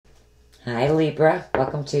Hi Libra,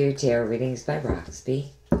 welcome to Tarot Readings by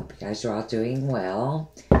Roxby. Hope you guys are all doing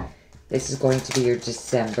well. This is going to be your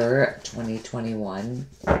December 2021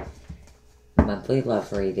 monthly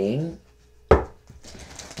love reading.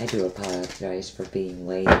 I do apologize for being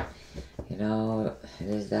late. You know, it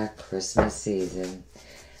is that Christmas season.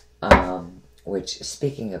 Which,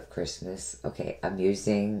 speaking of Christmas, okay, I'm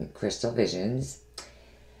using Crystal Visions.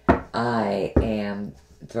 I am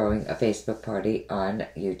throwing a Facebook party on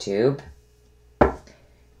YouTube.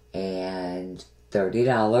 And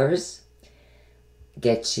 $30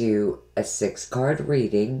 gets you a 6-card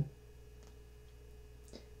reading.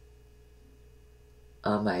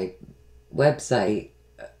 On my website,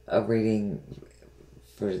 a reading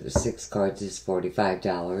for the 6 cards is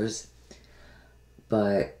 $45.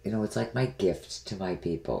 But, you know, it's like my gift to my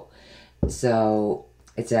people. So,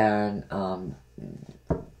 it's on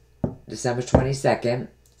December 23rd,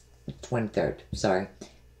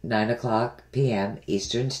 9 o'clock p.m.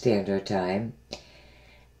 Eastern Standard Time.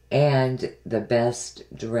 And the best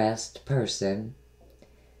dressed person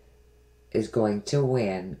is going to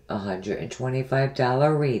win a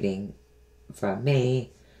 $125 reading from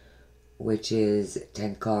me, which is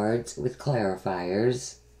 10 cards with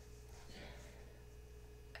clarifiers.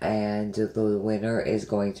 And the winner is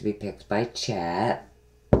going to be picked by chat.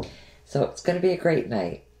 So it's going to be a great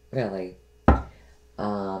night, really.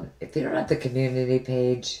 If you don't have the community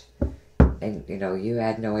page, and you know, you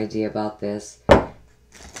had no idea about this,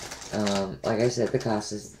 like I said, the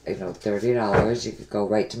cost is, you know, $30. You could go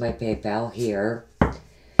right to my PayPal here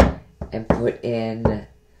and put in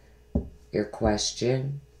your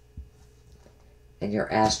question and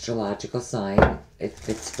your astrological sign. If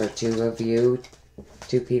it's for two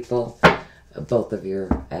people, both of your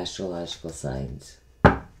astrological signs.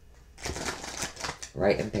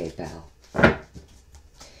 Right in PayPal.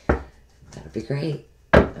 That'll be great.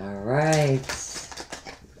 All right.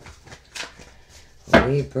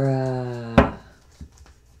 Libra.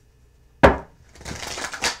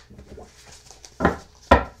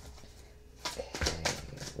 Okay,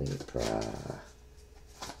 Libra.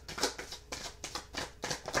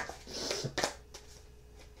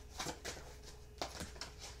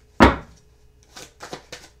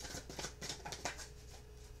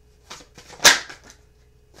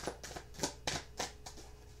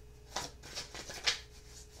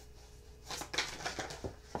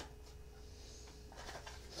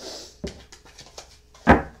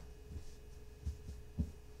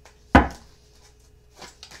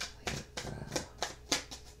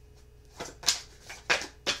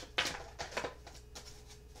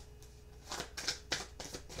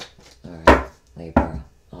 Libra.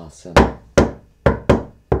 Awesome.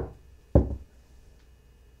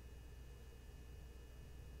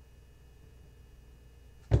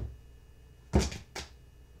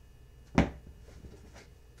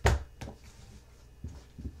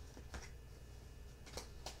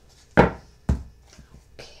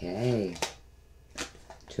 Okay.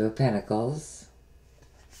 2 of Pentacles.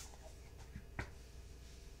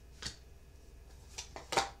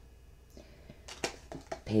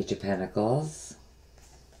 Page of Pentacles.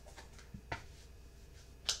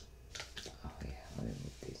 Oh yeah, let me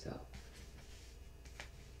move these up.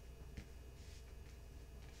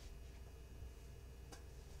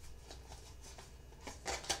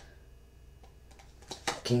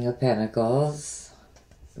 King of Pentacles.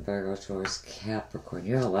 Virgo, Taurus, Capricorn.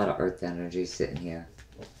 You have a lot of earth energy sitting here.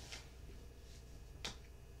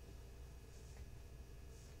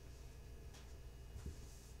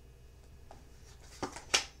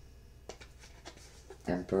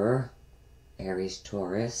 Emperor, Aries,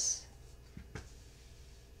 Taurus.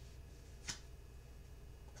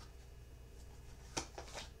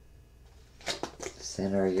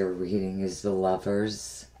 Center of your reading is the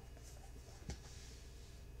Lovers.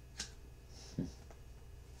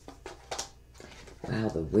 Wow,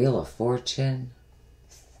 the Wheel of Fortune.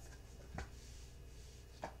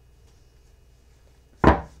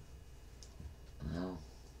 Wow.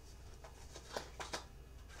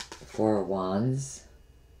 4 of Wands.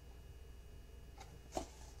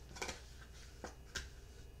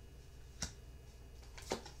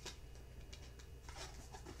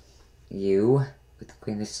 You with the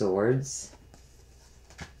Queen of Swords.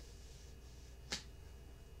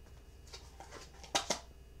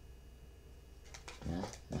 Well,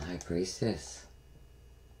 the High Priestess.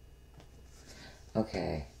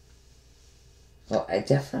 Okay. Well, I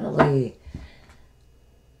definitely...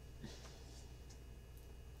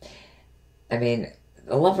 I mean,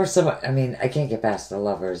 the Lovers... I can't get past the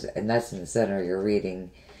Lovers, and that's in the center of your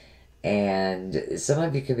reading. And some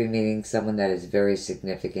of you could be meeting someone that is very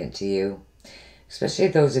significant to you. especially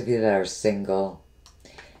those of you that are single.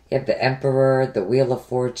 You have the Emperor, the Wheel of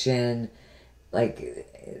Fortune. Like,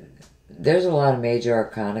 there's a lot of major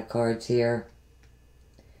arcana cards here.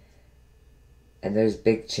 And there's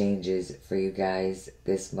big changes for you guys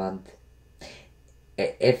this month.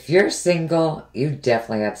 If you're single, you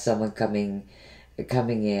definitely have someone coming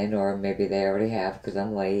in, or maybe they already have because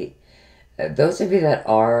I'm late. Those of you that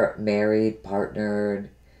are married, partnered,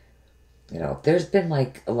 you know, there's been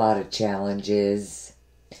like a lot of challenges,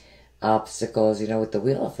 obstacles, you know, with the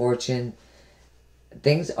Wheel of Fortune,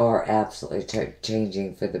 things are absolutely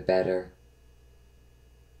changing for the better.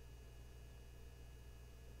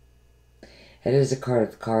 It is a card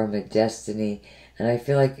of karma, destiny, and I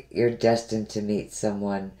feel like you're destined to meet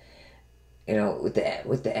someone. You know, with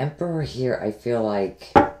the Emperor here, I feel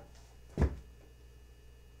like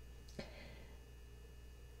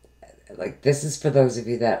this is for those of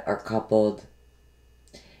you that are coupled.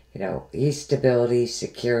 You know, he's stability,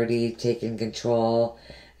 security, taking control.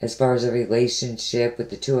 As far as a relationship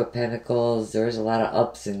with the Two of Pentacles, there's a lot of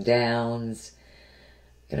ups and downs.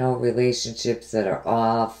 You know, relationships that are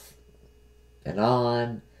off and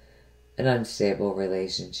on, an unstable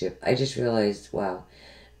relationship. I just realized, wow,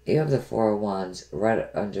 you have the Four of Wands right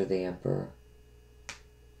under the Emperor.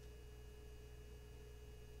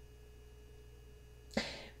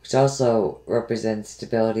 Which also represents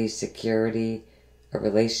stability, security, a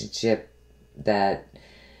relationship that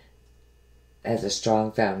has a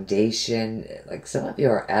strong foundation. Like, some of you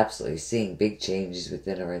are absolutely seeing big changes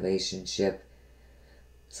within a relationship.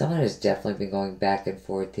 Someone has definitely been going back and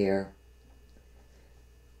forth here.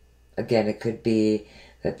 Again, it could be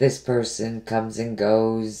that this person comes and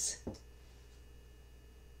goes.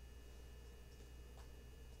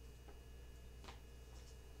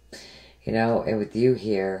 You know, and with you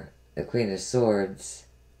here, the Queen of Swords,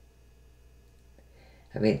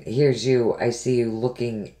 I mean, here's you. I see you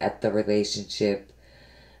looking at the relationship.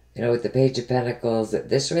 You know, with the Page of Pentacles,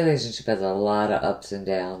 this relationship has a lot of ups and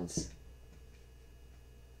downs.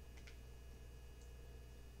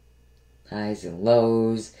 Highs and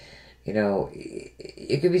lows. You know,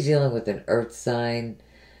 you could be dealing with an earth sign,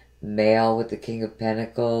 male with the King of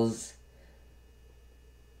Pentacles.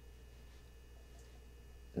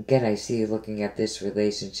 Again, I see you looking at this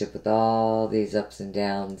relationship with all these ups and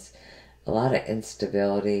downs, a lot of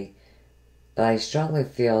instability. But I strongly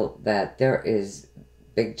feel that there is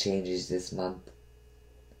big changes this month.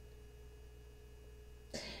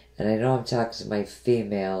 And I know I'm talking to my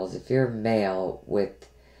females. If you're male with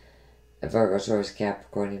a Virgo, Taurus,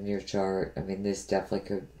 Capricorn in your chart, I mean, this definitely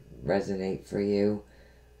could resonate for you.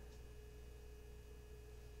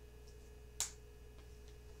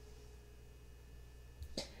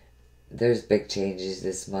 There's big changes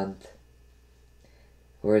this month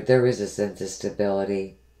where there is a sense of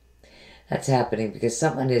stability. That's happening because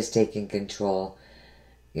someone is taking control.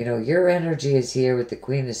 You know, your energy is here with the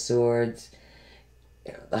Queen of Swords,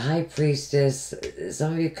 the High Priestess.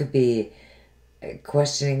 Some of you could be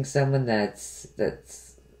questioning someone that's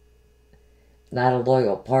not a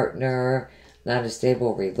loyal partner, not a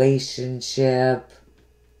stable relationship.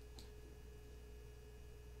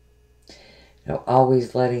 You know,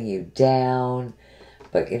 always letting you down.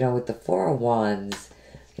 But, you know, with the Four of Wands,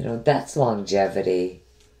 you know, that's longevity.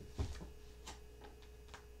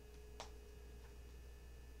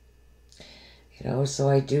 You know, so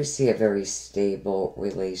I do see a very stable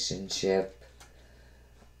relationship.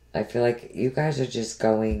 I feel like you guys are just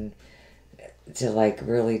going to, like,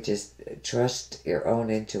 really just trust your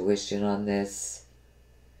own intuition on this.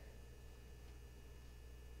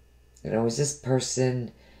 You know, is this the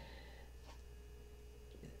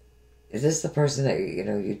person that, you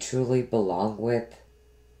know, you truly belong with?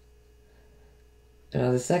 You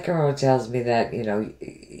know, the second row tells me that, you know,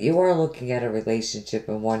 you are looking at a relationship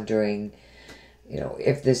and wondering, you know,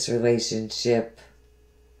 if this relationship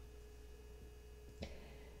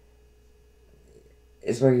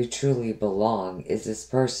is where you truly belong. Is this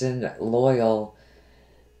person loyal?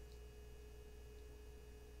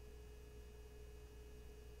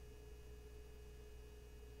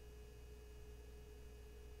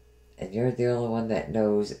 And you're the only one that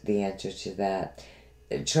knows the answer to that.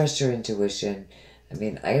 Trust your intuition. I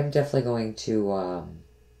mean, I am definitely going to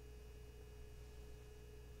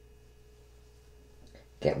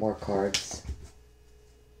get more cards.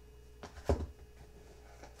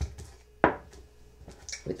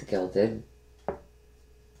 With the Gilded.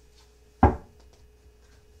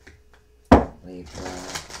 Libra.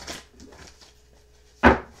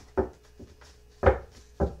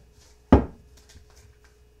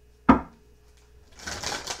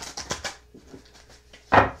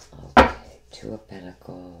 Okay, Two of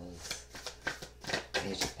Pentacles.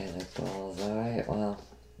 Pentacles. Alright, well,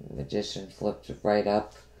 Magician flipped right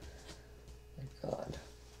up. My God.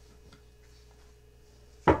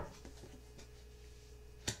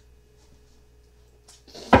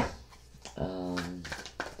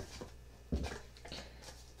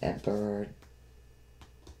 Emperor,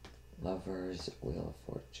 Lovers, Wheel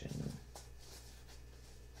of Fortune.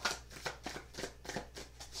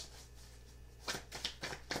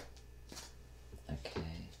 Okay.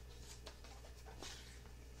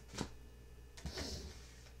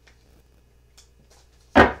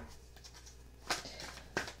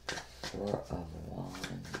 Four of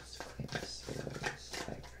Wands, Queen of Swords,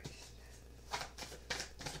 High Priest.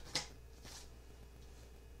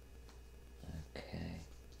 Okay.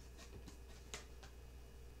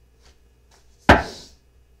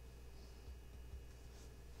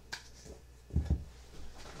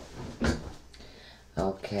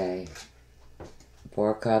 Okay.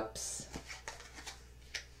 Four Cups.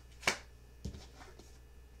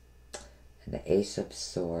 And the Ace of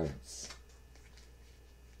Swords.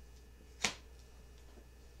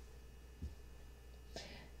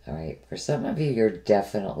 Alright, for some of you, you're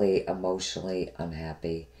definitely emotionally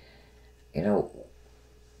unhappy. You know,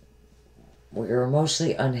 you're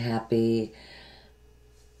emotionally unhappy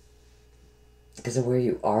because of where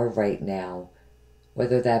you are right now.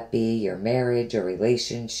 Whether that be your marriage or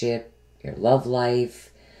relationship, your love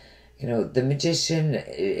life. You know, the Magician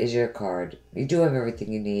is your card. You do have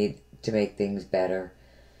everything you need to make things better.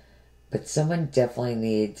 But someone definitely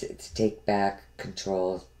needs to take back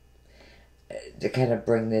control. To kind of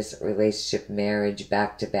bring this relationship, marriage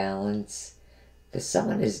back to balance. Because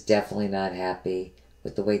someone is definitely not happy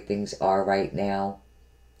with the way things are right now.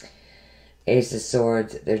 Ace of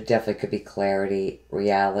Swords, there definitely could be clarity,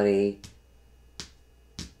 reality.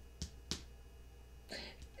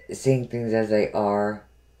 Seeing things as they are.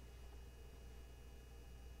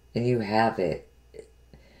 And you have it.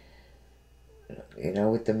 You know,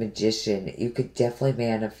 with the Magician, you could definitely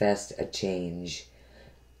manifest a change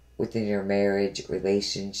within your marriage,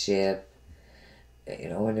 relationship. You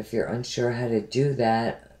know, and if you're unsure how to do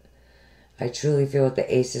that, I truly feel with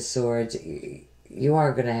the Ace of Swords, you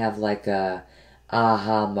are going to have like a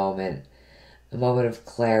aha moment. A moment of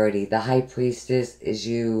clarity. The High Priestess is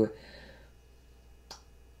you.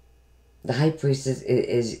 The High Priestess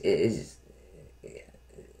is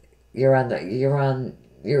you're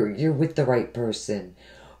with the right person,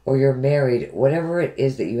 or you're married, whatever it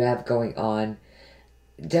is that you have going on.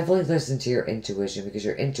 Definitely listen to your intuition, because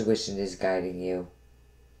your intuition is guiding you.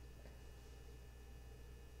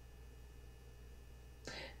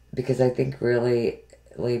 Because I think really,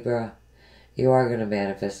 Libra, you are going to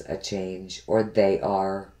manifest a change, or they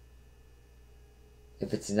are.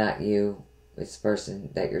 If it's not you, this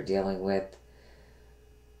person that you're dealing with,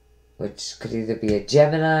 which could either be a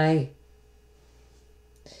Gemini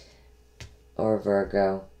or a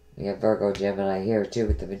Virgo. You have Virgo, Gemini here too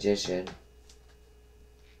with the Magician.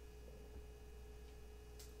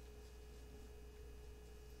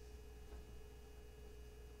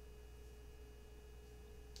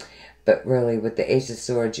 But really, with the Ace of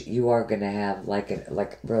Swords, you are going to have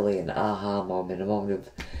like really an aha moment, a moment of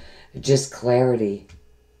just clarity.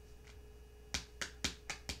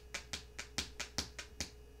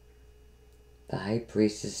 The High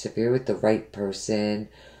Priestess, if you're with the right person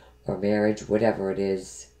or marriage, whatever it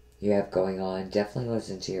is you have going on, definitely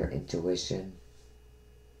listen to your intuition.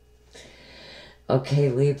 Okay,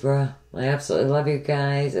 Libra, I absolutely love you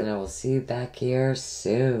guys, and I will see you back here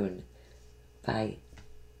soon. Bye.